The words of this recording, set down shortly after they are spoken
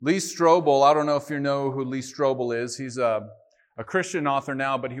Lee Strobel, I don't know if you know who Lee Strobel is. He's a Christian author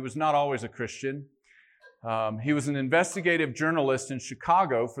now, but he was not always a Christian. He was an investigative journalist in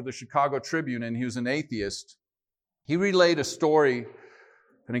Chicago for the Chicago Tribune, and he was an atheist. He relayed a story,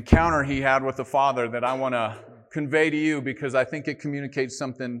 an encounter he had with the Father that I want to convey to you because I think it communicates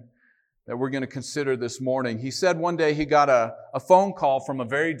something that we're going to consider this morning. He said one day he got a phone call from a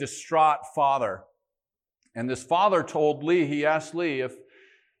very distraught father. And this father told Lee, he asked Lee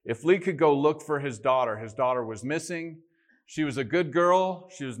if Lee could go look for his daughter. His daughter was missing. She was a good girl.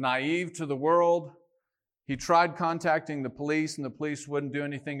 She was naive to the world. He tried contacting the police, and the police wouldn't do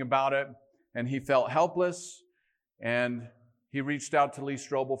anything about it. And he felt helpless, and he reached out to Lee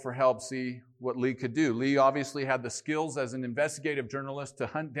Strobel for help, see what Lee could do. Lee obviously had the skills as an investigative journalist to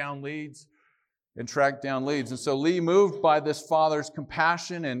hunt down leads and track down leads. And so Lee, moved by this father's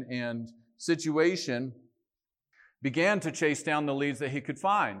compassion and situation, began to chase down the leads that he could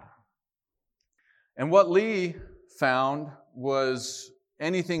find. And what Lee found was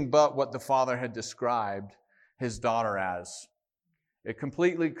anything but what the father had described his daughter as. It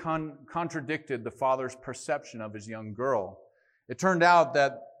completely contradicted the father's perception of his young girl. It turned out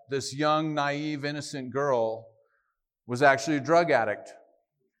that this young, naive, innocent girl was actually a drug addict.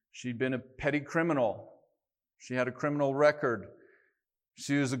 She'd been a petty criminal. She had a criminal record.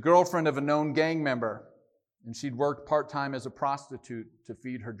 She was a girlfriend of a known gang member, and she'd worked part-time as a prostitute to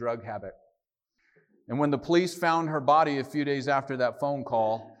feed her drug habit. And when the police found her body a few days after that phone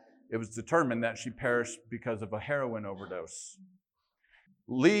call, it was determined that she perished because of a heroin overdose.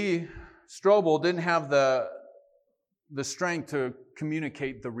 Lee Strobel didn't have the strength to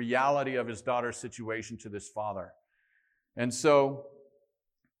communicate the reality of his daughter's situation to this father. And so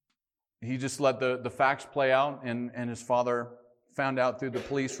he just let the facts play out, and his father found out through the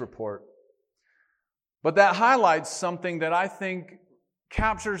police report. But that highlights something that I think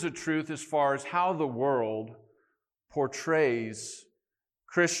captures the truth as far as how the world portrays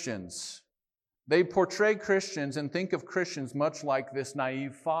Christians. They portray Christians and think of Christians much like this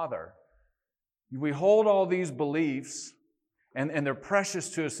naive father. We hold all these beliefs, and they're precious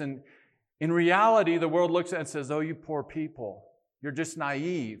to us. And in reality, the world looks at it and says, oh, you poor people. You're just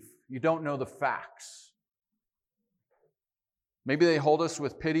naive. You don't know the facts. Maybe they hold us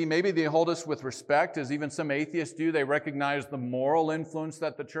with pity. Maybe they hold us with respect, as even some atheists do. They recognize the moral influence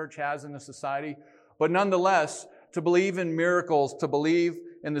that the church has in the society. But nonetheless, to believe in miracles, to believe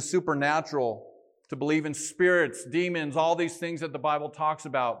in the supernatural, to believe in spirits, demons, all these things that the Bible talks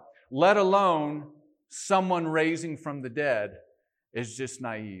about, let alone someone raising from the dead, is just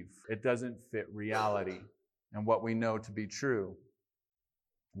naive. It doesn't fit reality and what we know to be true.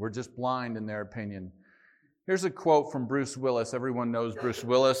 We're just blind in their opinion. Here's a quote from Bruce Willis. Everyone knows Bruce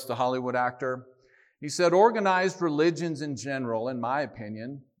Willis, the Hollywood actor. He said, organized religions in general, in my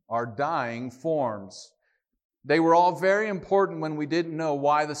opinion, are dying forms. They were all very important when we didn't know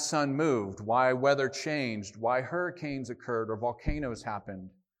why the sun moved, why weather changed, why hurricanes occurred or volcanoes happened.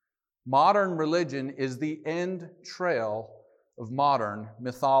 Modern religion is the end trail of modern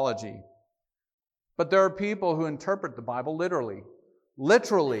mythology. But there are people who interpret the Bible literally.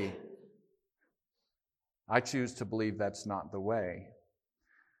 Literally. I choose to believe that's not the way.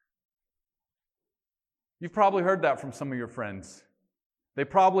 You've probably heard that from some of your friends. They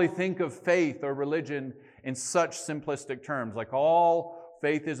probably think of faith or religion in such simplistic terms, like all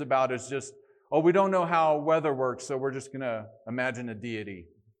faith is about is just, oh, we don't know how weather works, so we're just going to imagine a deity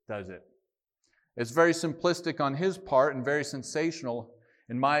does it. It's very simplistic on his part and very sensational,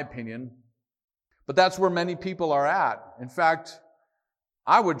 in my opinion. But that's where many people are at. In fact,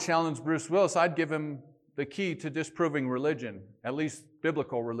 I would challenge Bruce Willis. I'd give him the key to disproving religion, at least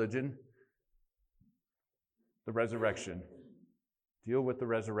biblical religion, the resurrection. Deal with the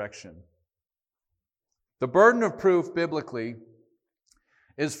resurrection. The burden of proof biblically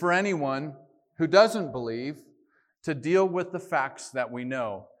is for anyone who doesn't believe to deal with the facts that we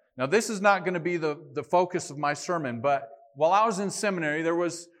know. Now, this is not going to be the focus of my sermon, but while I was in seminary, there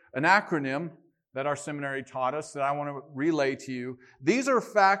was an acronym that our seminary taught us that I want to relay to you. These are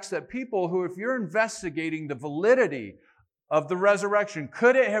facts that people who, if you're investigating the validity of the resurrection,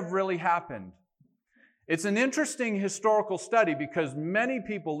 could it have really happened? It's an interesting historical study because many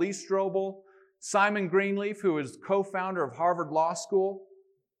people, Lee Strobel, Simon Greenleaf, who is co-founder of Harvard Law School,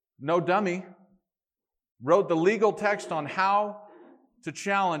 no dummy, wrote the legal text on how to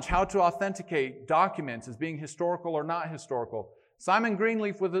challenge, how to authenticate documents as being historical or not historical. Simon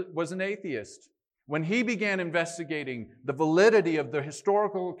Greenleaf was an atheist. When he began investigating the validity of the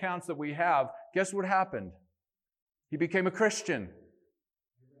historical accounts that we have, guess what happened? He became a Christian.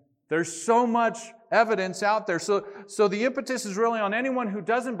 There's so much evidence out there. So the impetus is really on anyone who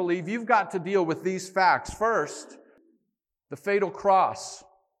doesn't believe. You've got to deal with these facts. First, the fatal cross.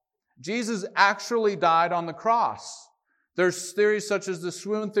 Jesus actually died on the cross. There's theories such as the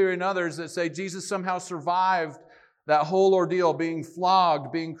swoon theory and others that say Jesus somehow survived that whole ordeal, being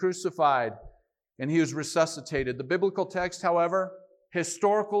flogged, being crucified, and he was resuscitated. The biblical text, however,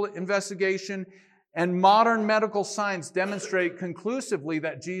 historical investigation, and modern medical science demonstrate conclusively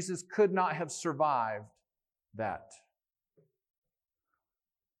that Jesus could not have survived that.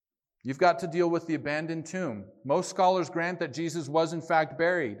 You've got to deal with the abandoned tomb. Most scholars grant that Jesus was in fact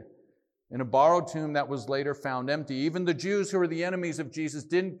buried in a borrowed tomb that was later found empty. Even the Jews who were the enemies of Jesus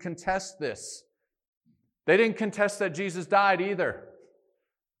didn't contest this. They didn't contest that Jesus died either.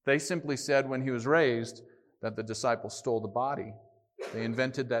 They simply said when he was raised that the disciples stole the body. They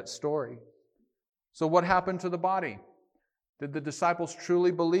invented that story. So what happened to the body? Did the disciples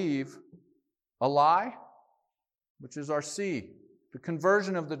truly believe a lie? Which is our C. The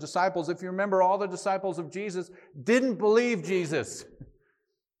conversion of the disciples. If you remember, all the disciples of Jesus didn't believe Jesus.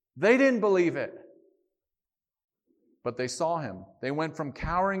 They didn't believe it. But they saw him. They went from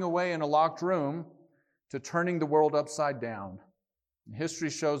cowering away in a locked room to turning the world upside down. History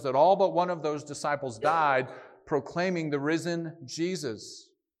shows that all but one of those disciples died proclaiming the risen Jesus.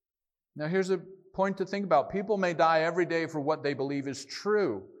 Now here's a point to think about. People may die every day for what they believe is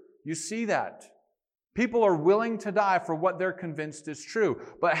true. You see that. People are willing to die for what they're convinced is true.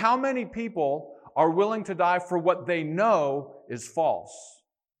 But how many people are willing to die for what they know is false?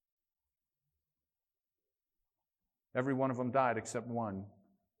 Every one of them died except one.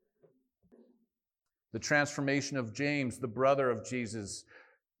 The transformation of James, the brother of Jesus,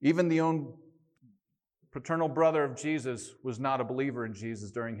 even the own paternal brother of Jesus, was not a believer in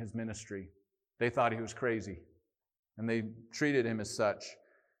Jesus during his ministry. They thought he was crazy, and they treated him as such.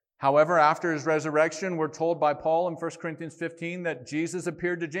 However, after his resurrection, we're told by Paul in 1 Corinthians 15 that Jesus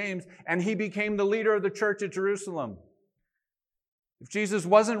appeared to James, and he became the leader of the church at Jerusalem. If Jesus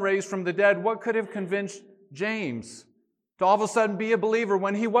wasn't raised from the dead, what could have convinced James to all of a sudden be a believer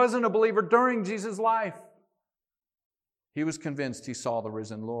when he wasn't a believer during Jesus' life? He was convinced he saw the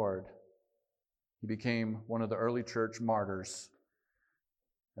risen Lord. He became one of the early church martyrs.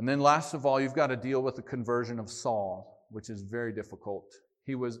 And then last of all, you've got to deal with the conversion of Saul, which is very difficult.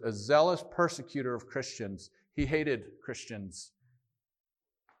 He was a zealous persecutor of Christians. He hated Christians.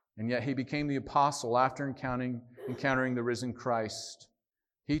 And yet he became the apostle after encountering the risen Christ.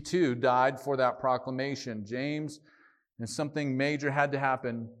 He too died for that proclamation. James, and something major had to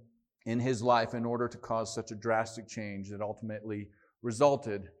happen in his life in order to cause such a drastic change that ultimately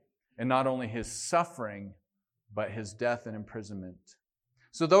resulted in not only his suffering, but his death and imprisonment.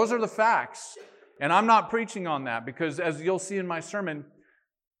 So those are the facts. And I'm not preaching on that because, as you'll see in my sermon,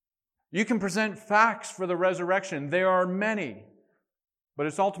 you can present facts for the resurrection. There are many. But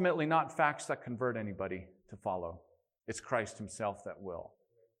it's ultimately not facts that convert anybody to follow. It's Christ himself that will.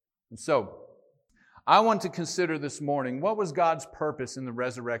 And so, I want to consider this morning, what was God's purpose in the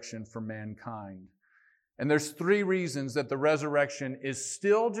resurrection for mankind? And there's 3 reasons that the resurrection is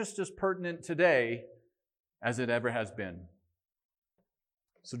still just as pertinent today as it ever has been.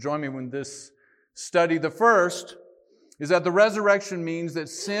 So join me in this study. The first is that the resurrection means that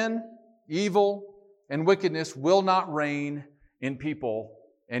sin, evil, and wickedness will not reign in people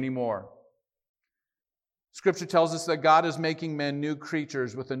anymore. Scripture tells us that God is making men new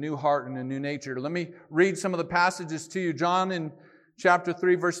creatures with a new heart and a new nature. Let me read some of the passages to you. John in chapter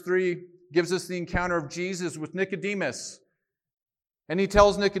 3, verse 3 gives us the encounter of Jesus with Nicodemus. And he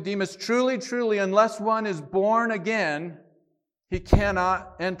tells Nicodemus, "Truly, truly, unless one is born again, he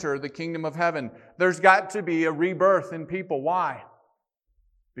cannot enter the kingdom of heaven." There's got to be a rebirth in people. Why?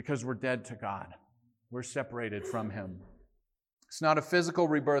 Because we're dead to God. We're separated from him. It's not a physical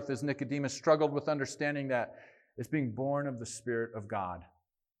rebirth, as Nicodemus struggled with understanding that. It's being born of the Spirit of God.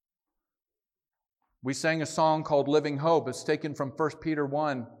 We sang a song called Living Hope. It's taken from 1 Peter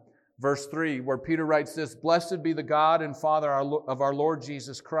 1, verse 3, where Peter writes this, "Blessed be the God and Father of our Lord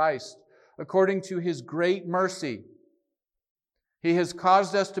Jesus Christ. According to his great mercy, he has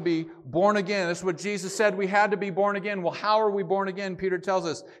caused us to be born again." That's what Jesus said, we had to be born again. Well, how are we born again? Peter tells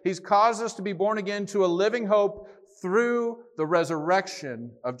us he's caused us to be born again to a living hope through the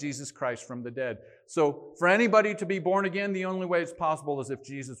resurrection of Jesus Christ from the dead. So for anybody to be born again, the only way it's possible is if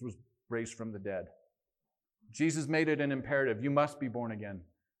Jesus was raised from the dead. Jesus made it an imperative. You must be born again.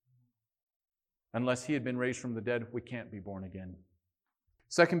 Unless he had been raised from the dead, we can't be born again.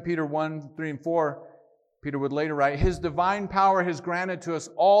 2 Peter 1, 3 and 4, Peter would later write, "His divine power has granted to us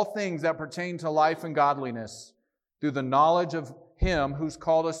all things that pertain to life and godliness through the knowledge of Him who's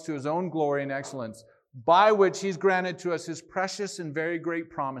called us to His own glory and excellence, by which He's granted to us His precious and very great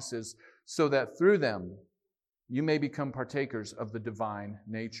promises, so that through them you may become partakers of the divine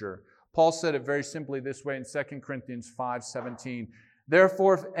nature. Paul said it very simply this way in 2 Corinthians 5:17.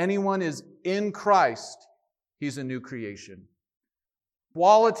 Therefore, if anyone is in Christ, he's a new creation.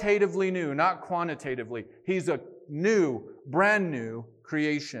 Qualitatively new, not quantitatively. He's a new, brand new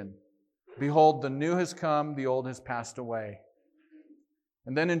creation. Behold, the new has come, the old has passed away.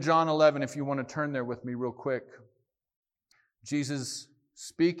 And then in John 11, if you want to turn there with me real quick, Jesus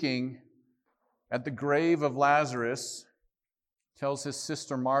speaking at the grave of Lazarus tells his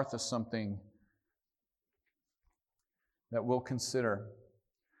sister Martha something that we'll consider.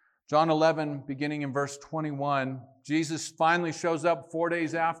 John 11, beginning in verse 21, Jesus finally shows up 4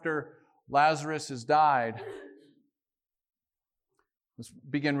 days after Lazarus has died. Let's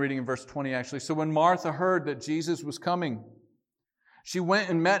begin reading in verse 20, actually. So when Martha heard that Jesus was coming, she went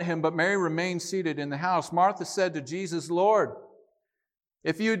and met Him, but Mary remained seated in the house. Martha said to Jesus, Lord,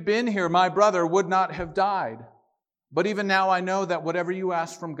 if you had been here, my brother would not have died. But even now I know that whatever you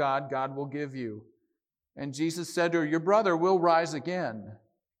ask from God, God will give you. And Jesus said to her, your brother will rise again.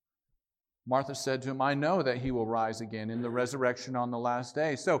 Martha said to Him, I know that He will rise again in the resurrection on the last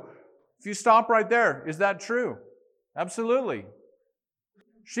day. So, if you stop right there, is that true? Absolutely.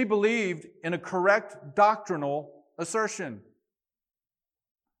 She believed in a correct doctrinal assertion.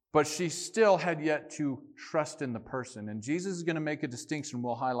 But she still had yet to trust in the person. And Jesus is going to make a distinction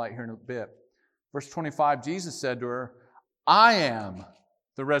we'll highlight here in a bit. Verse 25, Jesus said to her, I am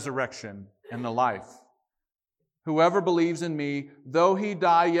the resurrection and the life. Whoever believes in me, though he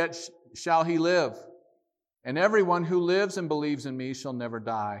die, yet shall he live. And everyone who lives and believes in me shall never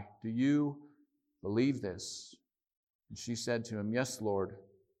die. Do you believe this? And she said to Him, yes, Lord.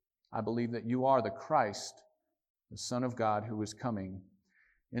 I believe that you are the Christ, the Son of God, who is coming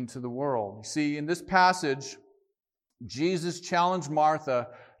into the world. You see, in this passage, Jesus challenged Martha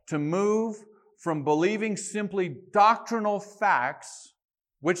to move from believing simply doctrinal facts,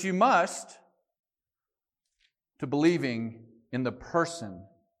 which you must, to believing in the person.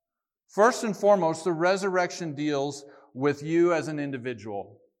 First and foremost, the resurrection deals with you as an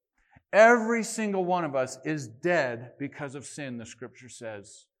individual. Every single one of us is dead because of sin, the Scripture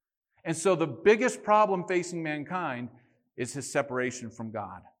says. And so the biggest problem facing mankind is his separation from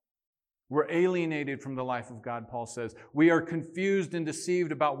God. We're alienated from the life of God, Paul says. We are confused and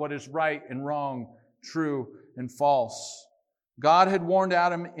deceived about what is right and wrong, true and false. God had warned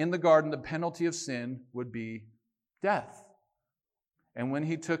Adam in the garden the penalty of sin would be death. And when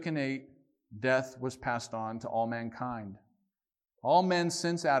He took and ate, death was passed on to all mankind. All men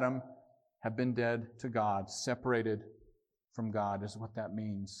since Adam have been dead to God, separated from God is what that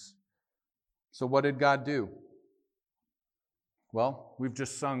means. So what did God do? Well, we've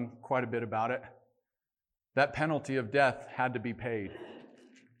just sung quite a bit about it. That penalty of death had to be paid.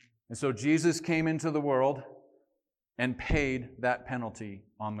 And so Jesus came into the world and paid that penalty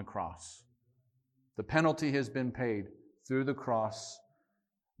on the cross. The penalty has been paid through the cross,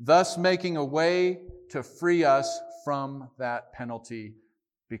 thus making a way to free us from that penalty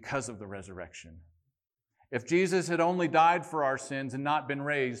because of the resurrection. If Jesus had only died for our sins and not been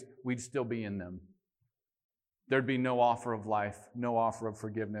raised, we'd still be in them. There'd be no offer of life, no offer of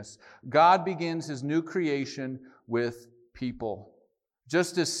forgiveness. God begins His new creation with people.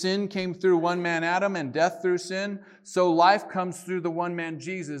 Just as sin came through one man, Adam, and death through sin, so life comes through the one man,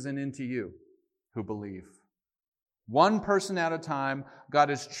 Jesus, and into you who believe. One person at a time, God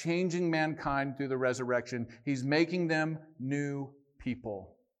is changing mankind through the resurrection. He's making them new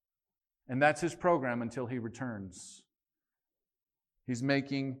people. And that's His program until He returns. He's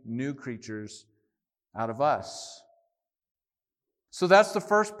making new creatures out of us. So that's the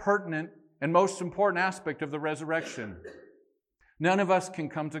first pertinent and most important aspect of the resurrection. None of us can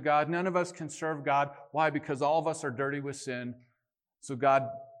come to God. None of us can serve God. Why? Because all of us are dirty with sin. So God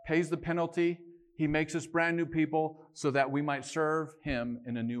pays the penalty. He makes us brand new people so that we might serve Him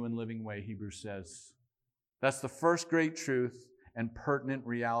in a new and living way, Hebrews says. That's the first great truth and pertinent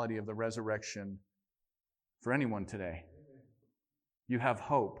reality of the resurrection for anyone today. You have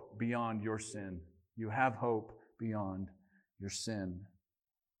hope beyond your sin. You have hope beyond your sin.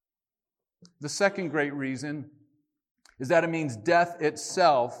 The second great reason is that it means death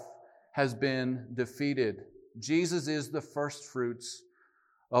itself has been defeated. Jesus is the first fruits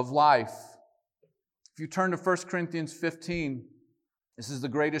of life. If you turn to 1 Corinthians 15, this is the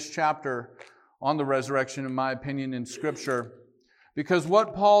greatest chapter on the resurrection, in my opinion, in Scripture. Because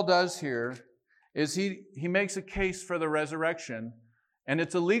what Paul does here is he makes a case for the resurrection, and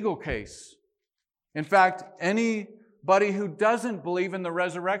it's a legal case. In fact, any anybody who doesn't believe in the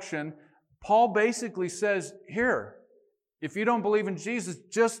resurrection, Paul basically says, here, if you don't believe in Jesus,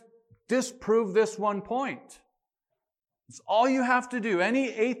 just disprove this one point. It's all you have to do. Any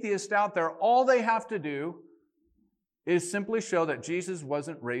atheist out there, all they have to do is simply show that Jesus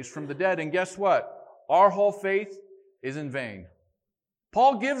wasn't raised from the dead. And guess what? Our whole faith is in vain.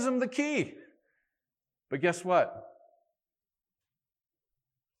 Paul gives them the key. But guess what?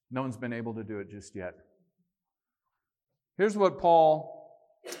 No one's been able to do it just yet. Here's what Paul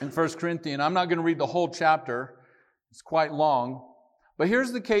in 1 Corinthians, I'm not going to read the whole chapter. It's quite long. But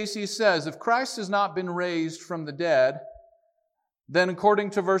here's the case he says. If Christ has not been raised from the dead, then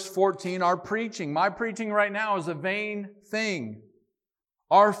according to verse 14, our preaching, my preaching right now is a vain thing.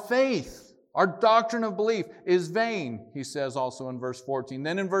 Our faith, our doctrine of belief is vain, he says also in verse 14.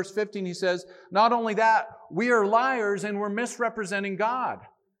 Then in verse 15 he says, not only that, we are liars and we're misrepresenting God.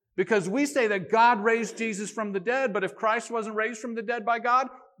 Because we say that God raised Jesus from the dead, but if Christ wasn't raised from the dead by God,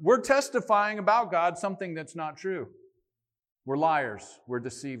 we're testifying about God something that's not true. We're liars. We're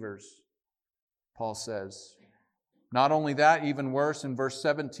deceivers, Paul says. Not only that, even worse, in verse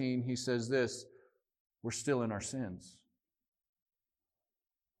 17, he says this, we're still in our sins.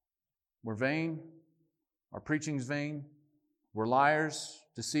 We're vain. Our preaching's vain. We're liars,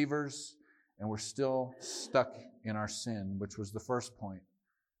 deceivers, and we're still stuck in our sin, which was the first point.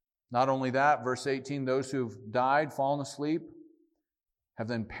 Not only that, verse 18, those who've died, fallen asleep, have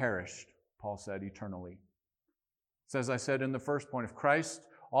then perished, Paul said, eternally. So as I said in the first point, if Christ,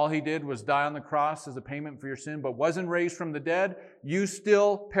 all he did was die on the cross as a payment for your sin, but wasn't raised from the dead, you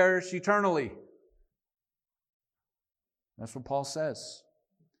still perish eternally. That's what Paul says.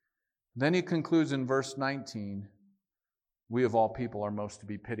 Then he concludes in verse 19, we of all people are most to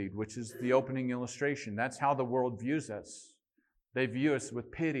be pitied, which is the opening illustration. That's how the world views us. They view us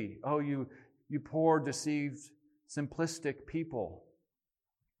with pity. Oh, you poor, deceived, simplistic people,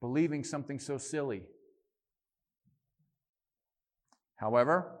 believing something so silly.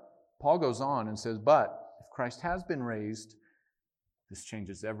 However, Paul goes on and says, but if Christ has been raised, this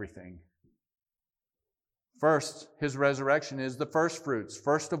changes everything. First, his resurrection is the first fruits,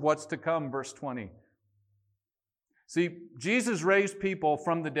 first of what's to come, verse 20. See, Jesus raised people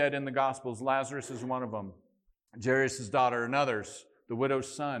from the dead in the Gospels. Lazarus is one of them. Jairus' daughter and others, the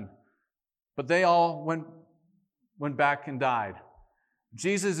widow's son. But they all went back and died.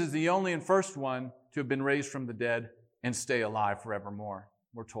 Jesus is the only and first one to have been raised from the dead and stay alive forevermore,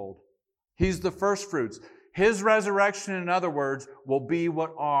 we're told. He's the first fruits. His resurrection, in other words, will be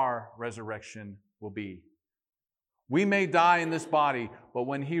what our resurrection will be. We may die in this body, but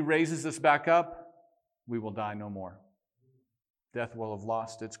when he raises us back up, we will die no more. Death will have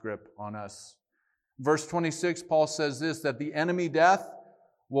lost its grip on us. Verse 26, Paul says this, that the enemy death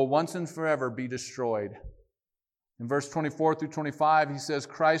will once and forever be destroyed. In verse 24 through 25, he says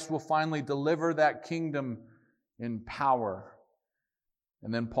Christ will finally deliver that kingdom in power.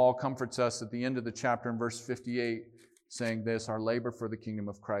 And then Paul comforts us at the end of the chapter in verse 58, saying this, our labor for the kingdom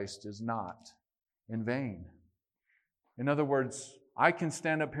of Christ is not in vain. In other words, I can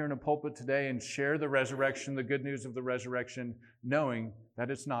stand up here in a pulpit today and share the resurrection, the good news of the resurrection, knowing that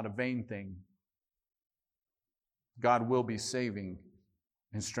it's not a vain thing. God will be saving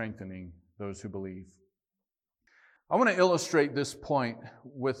and strengthening those who believe. I want to illustrate this point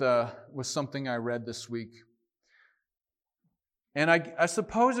with something I read this week. And I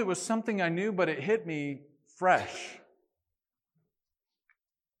suppose it was something I knew, but it hit me fresh.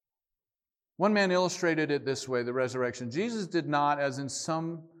 One man illustrated it this way, the resurrection. Jesus did not, as in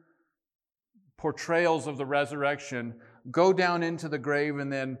some portrayals of the resurrection, go down into the grave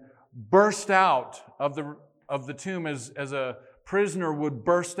and then burst out of the tomb as a prisoner would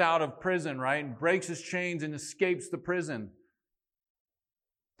burst out of prison, right? And breaks his chains and escapes the prison.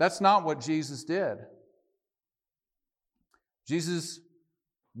 That's not what Jesus did. Jesus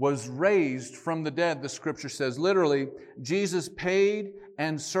was raised from the dead, the scripture says. Literally, Jesus paid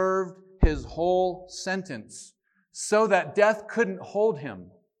and served his whole sentence so that death couldn't hold him.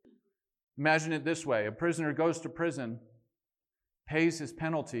 Imagine it this way. A prisoner goes to prison, pays his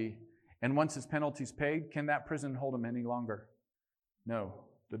penalty, and once his penalty's paid, can that prison hold him any longer? No.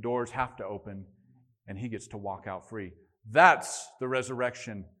 The doors have to open, and he gets to walk out free. That's the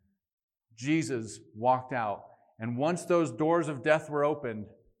resurrection. Jesus walked out. And once those doors of death were opened,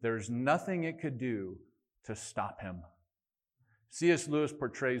 there's nothing it could do to stop him. C.S. Lewis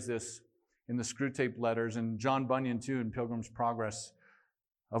portrays this in the Screwtape Letters, and John Bunyan too in Pilgrim's Progress,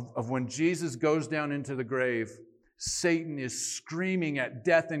 of when Jesus goes down into the grave, Satan is screaming at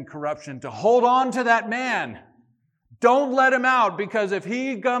death and corruption to hold on to that man. Don't let him out, because if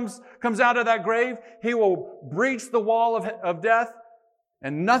he comes out of that grave, he will breach the wall of death,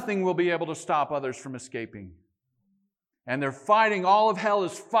 and nothing will be able to stop others from escaping. And they're fighting, all of hell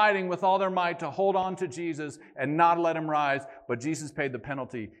is fighting with all their might to hold on to Jesus and not let him rise. But Jesus paid the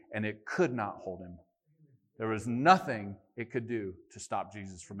penalty, and it could not hold him. There was nothing it could do to stop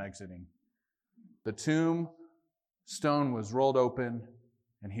Jesus from exiting. The tomb stone was rolled open,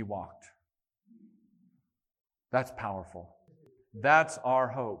 and he walked. That's powerful. That's our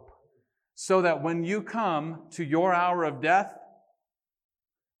hope. So that when you come to your hour of death,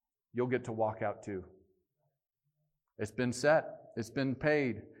 you'll get to walk out too. It's been set. It's been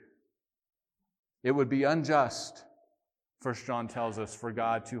paid. It would be unjust, 1 John tells us, for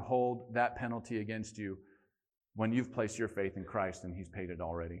God to hold that penalty against you when you've placed your faith in Christ and He's paid it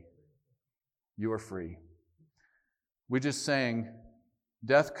already. You are free. We just sang,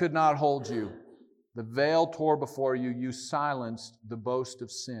 death could not hold you. The veil tore before you. You silenced the boast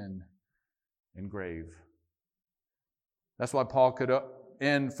of sin and grave. That's why Paul could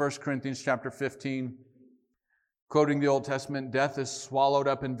end 1 Corinthians chapter 15, quoting the Old Testament, death is swallowed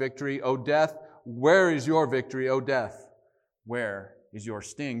up in victory. O death, where is your victory? O death, where is your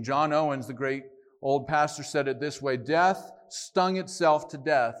sting? John Owens, the great old pastor, said it this way, death stung itself to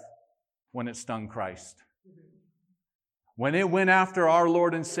death when it stung Christ. When it went after our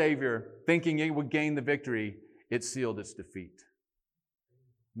Lord and Savior, thinking it would gain the victory, it sealed its defeat,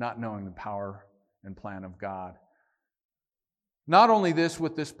 not knowing the power and plan of God. Not only this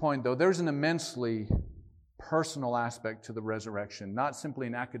with this point, though, there's an immensely personal aspect to the resurrection, not simply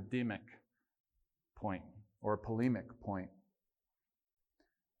an academic point or a polemic point.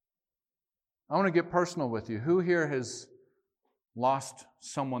 I want to get personal with you. Who here has lost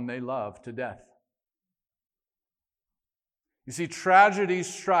someone they love to death? You see, tragedy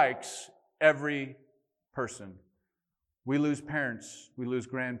strikes every person. We lose parents, we lose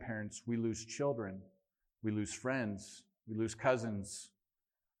grandparents, we lose children, we lose friends, we lose cousins,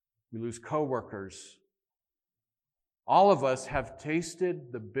 we lose co-workers. All of us have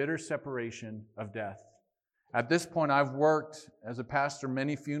tasted the bitter separation of death. At this point, I've worked as a pastor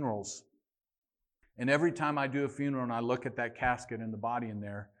many funerals. And every time I do a funeral and I look at that casket and the body in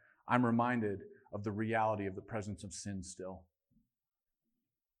there, I'm reminded of the reality of the presence of sin still.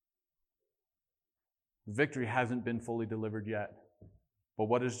 Victory hasn't been fully delivered yet. But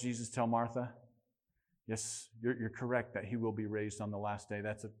what does Jesus tell Martha? Yes, you're correct that He will be raised on the last day.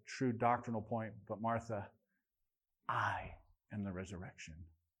 That's a true doctrinal point. But Martha, I am the resurrection,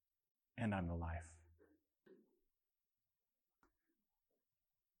 and I'm the life.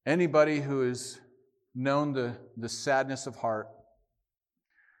 Anybody who has known the sadness of heart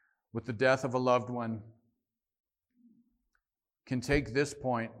with the death of a loved one can take this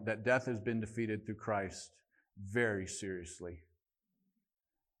point that death has been defeated through Christ very seriously.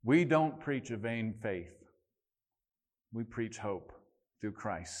 We don't preach a vain faith. We preach hope through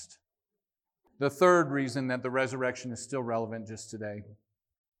Christ. The third reason that the resurrection is still relevant just today,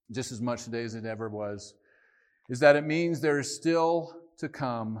 just as much today as it ever was, is that it means there is still to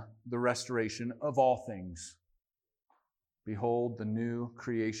come the restoration of all things. Behold, the new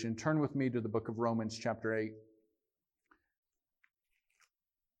creation. Turn with me to the book of Romans chapter 8.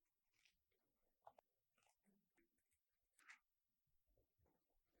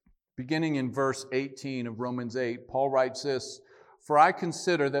 Beginning in verse 18 of Romans 8, Paul writes this, "For I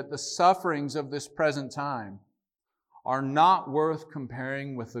consider that the sufferings of this present time are not worth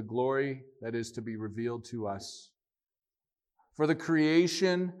comparing with the glory that is to be revealed to us. For the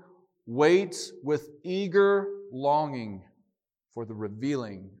creation waits with eager longing for the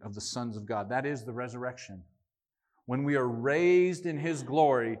revealing of the sons of God." That is the resurrection. When we are raised in His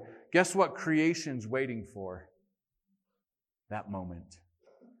glory, guess what creation's waiting for? That moment.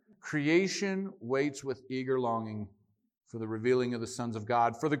 Creation waits with eager longing for the revealing of the sons of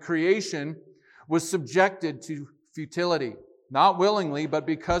God. For the creation was subjected to futility, not willingly, but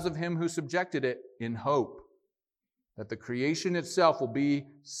because of Him who subjected it, in hope that the creation itself will be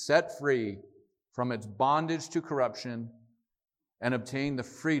set free from its bondage to corruption and obtain the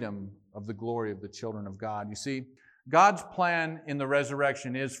freedom of the glory of the children of God. You see, God's plan in the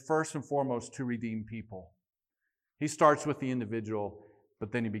resurrection is first and foremost to redeem people. He starts with the individual,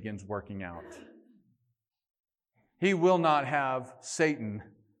 but then He begins working out. He will not have Satan,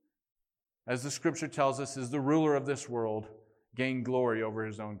 as the Scripture tells us, is the ruler of this world, gain glory over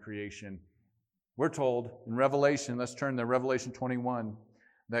his own creation. We're told in Revelation, let's turn to Revelation 21,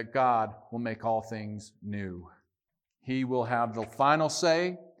 that God will make all things new. He will have the final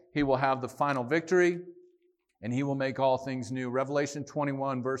say, He will have the final victory, and He will make all things new. Revelation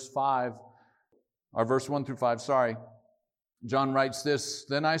 21, verse 5, or verse 1 through 5, sorry. John writes this,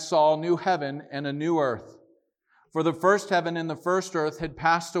 "Then I saw a new heaven and a new earth. For the first heaven and the first earth had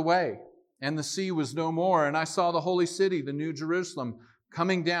passed away, and the sea was no more. And I saw the holy city, the new Jerusalem,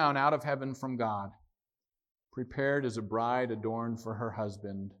 coming down out of heaven from God, prepared as a bride adorned for her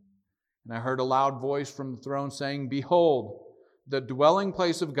husband. And I heard a loud voice from the throne saying, 'Behold, the dwelling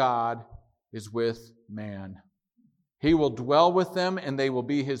place of God is with man. He will dwell with them, and they will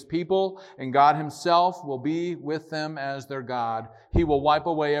be His people, and God Himself will be with them as their God. He will wipe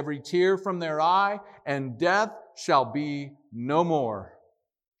away every tear from their eye, and death shall be no more.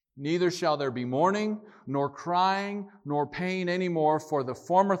 Neither shall there be mourning, nor crying, nor pain anymore, for the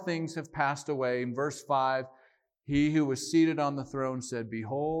former things have passed away.'" In verse 5, "He who was seated on the throne said,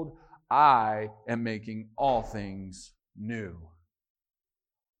 'Behold, I am making all things new.'"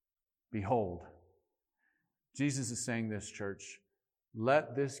 Behold. Jesus is saying this, church.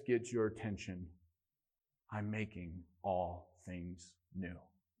 Let this get your attention. I'm making all things new.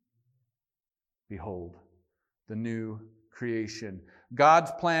 Behold, the new creation.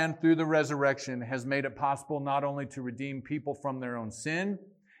 God's plan through the resurrection has made it possible not only to redeem people from their own sin,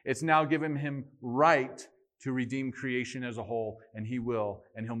 it's now given Him right to redeem creation as a whole, and He will,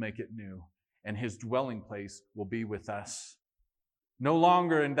 and He'll make it new. And His dwelling place will be with us. No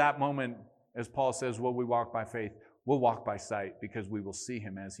longer in that moment, as Paul says, will we walk by faith? We'll walk by sight, because we will see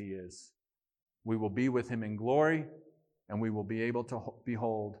Him as He is. We will be with Him in glory, and we will be able to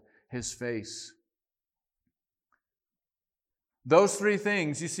behold His face. Those three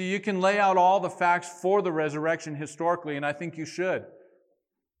things, you see, you can lay out all the facts for the resurrection historically, and I think you should.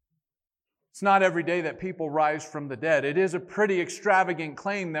 It's not every day that people rise from the dead. It is a pretty extravagant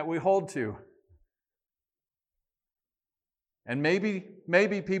claim that we hold to. And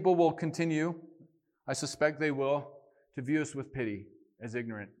maybe people will continue, I suspect they will, to view us with pity as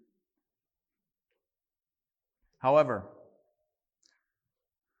ignorant. However,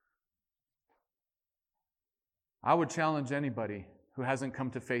 I would challenge anybody who hasn't come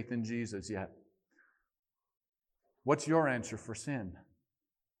to faith in Jesus yet. What's your answer for sin?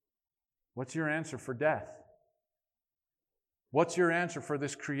 What's your answer for death? What's your answer for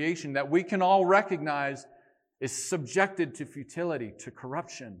this creation that we can all recognize is subjected to futility, to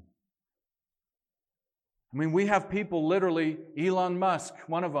corruption? I mean, we have people literally, Elon Musk,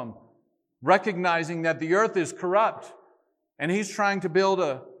 one of them, recognizing that the earth is corrupt, and he's trying to build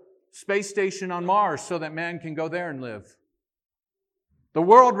a space station on Mars so that man can go there and live. The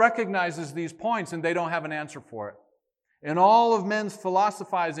world recognizes these points, and they don't have an answer for it. And all of men's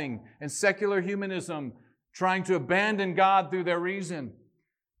philosophizing and secular humanism, trying to abandon God through their reason,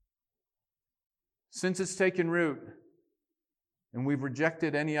 since it's taken root and we've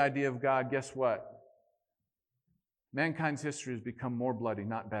rejected any idea of God, guess what? Mankind's history has become more bloody,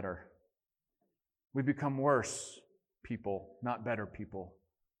 not better. We've become worse people, not better people.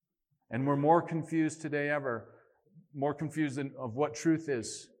 And we're more confused today ever, more confused of what truth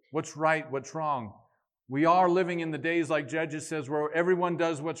is, what's right, what's wrong. We are living in the days, like Judges says, where everyone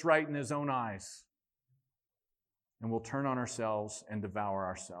does what's right in his own eyes. And we'll turn on ourselves and devour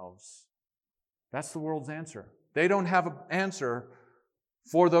ourselves. That's the world's answer. They don't have an answer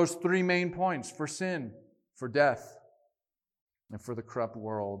for those three main points: for sin, for death, and for the corrupt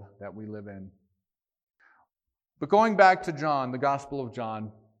world that we live in. But going back to John, the Gospel of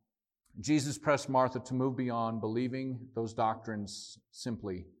John, Jesus pressed Martha to move beyond believing those doctrines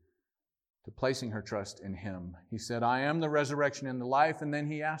simply to placing her trust in Him. He said, "I am the resurrection and the life." And then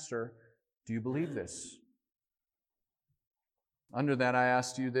He asked her, "Do you believe this?" Under that, I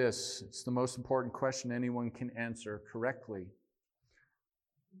asked you this. It's the most important question anyone can answer correctly.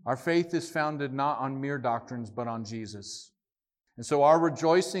 Our faith is founded not on mere doctrines, but on Jesus. And so our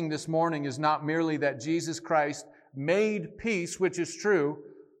rejoicing this morning is not merely that Jesus Christ made peace, which is true,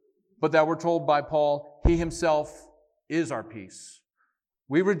 but that we're told by Paul, He Himself is our peace.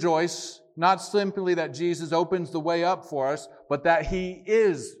 We rejoice not simply that Jesus opens the way up for us, but that He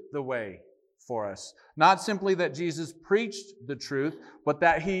is the way for us. Not simply that Jesus preached the truth, but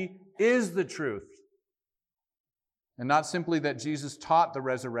that He is the truth. And not simply that Jesus taught the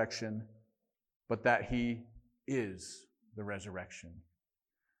resurrection, but that He is the resurrection.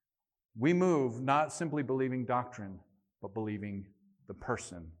 We move not simply believing doctrine, but believing the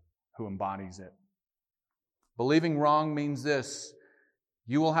person who embodies it. Believing wrong means this: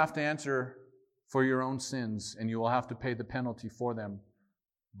 you will have to answer for your own sins, and you will have to pay the penalty for them.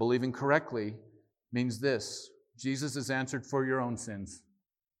 Believing correctly means this: Jesus has answered for your own sins,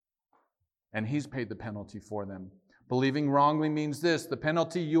 and He's paid the penalty for them. Believing wrongly means this: the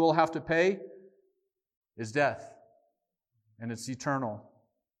penalty you will have to pay is death, and it's eternal.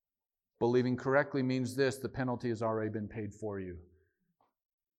 Believing correctly means this: the penalty has already been paid for you,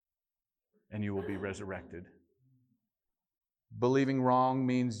 and you will be resurrected. Believing wrong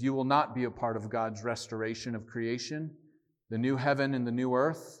means you will not be a part of God's restoration of creation, the new heaven and the new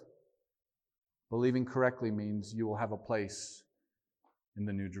earth. Believing correctly means you will have a place in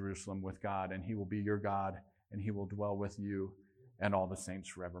the New Jerusalem with God, and He will be your God, and He will dwell with you and all the saints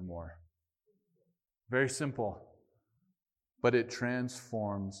forevermore. Very simple, but it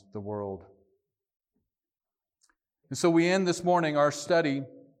transforms the world. And so we end this morning our study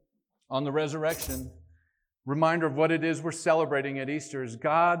on the resurrection. Reminder of what it is we're celebrating at Easter is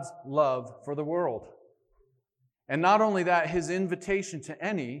God's love for the world. And not only that, His invitation to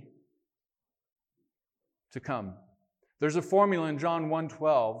any to come. There's a formula in John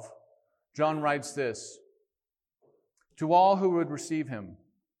 1:12. John writes this: to all who would receive Him,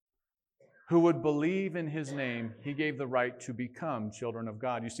 who would believe in His name, He gave the right to become children of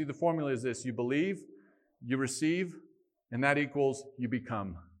God. You see, the formula is this: you believe, you receive, and that equals you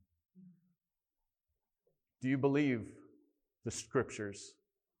become. Do you believe the Scriptures?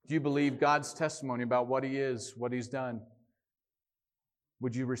 Do you believe God's testimony about what He is, what He's done?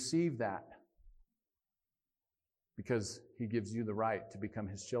 Would you receive that? Because He gives you the right to become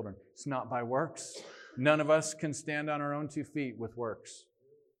His children. It's not by works. None of us can stand on our own 2 feet with works.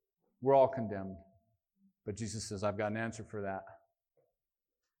 We're all condemned. But Jesus says, I've got an answer for that.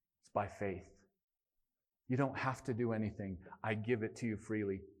 It's by faith. You don't have to do anything. I give it to you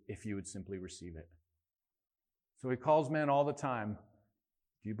freely if you would simply receive it. So He calls men all the time.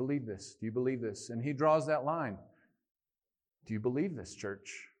 Do you believe this? Do you believe this? And He draws that line. Do you believe this,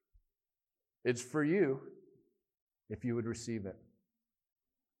 church? It's for you if you would receive it.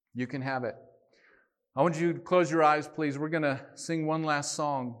 You can have it. I want you to close your eyes, please. We're going to sing one last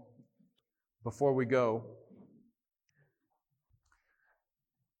song before we go.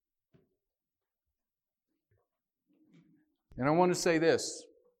 And I want to say this.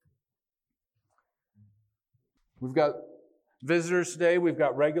 We've got visitors today. We've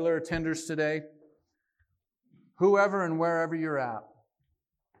got regular attenders today. Whoever and wherever you're at,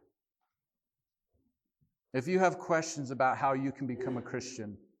 if you have questions about how you can become a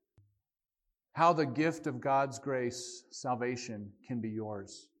Christian, how the gift of God's grace, salvation, can be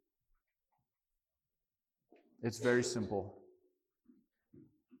yours, it's very simple.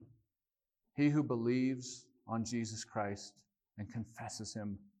 He who believes on Jesus Christ and confesses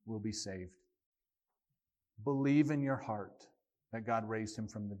Him will be saved. Believe in your heart that God raised Him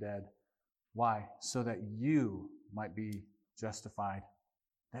from the dead. Why? So that you might be justified,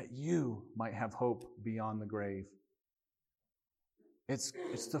 that you might have hope beyond the grave. It's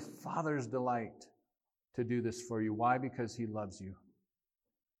the Father's delight to do this for you. Why? Because He loves you.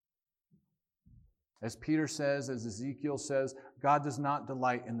 As Peter says, as Ezekiel says, God does not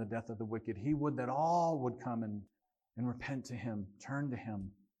delight in the death of the wicked. He would that all would come and repent to Him, turn to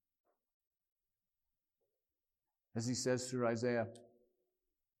Him. As He says through Isaiah,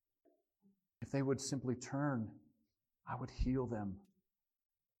 if they would simply turn, I would heal them.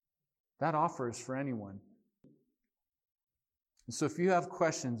 That offer is for anyone. And so if you have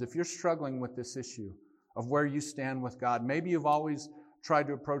questions, if you're struggling with this issue of where you stand with God, maybe you've always tried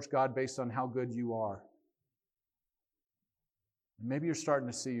to approach God based on how good you are. Maybe you're starting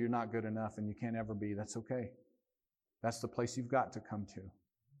to see you're not good enough and you can't ever be. That's okay. That's the place you've got to come to.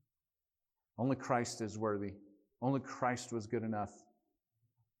 Only Christ is worthy. Only Christ was good enough.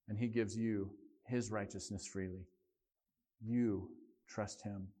 And He gives you His righteousness freely. You trust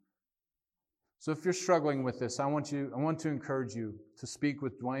Him. So if you're struggling with this, I want to encourage you to speak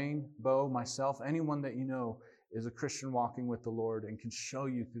with Dwayne, Bo, myself, anyone that you know is a Christian walking with the Lord and can show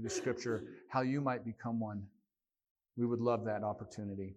you through the Scripture how you might become one. We would love that opportunity.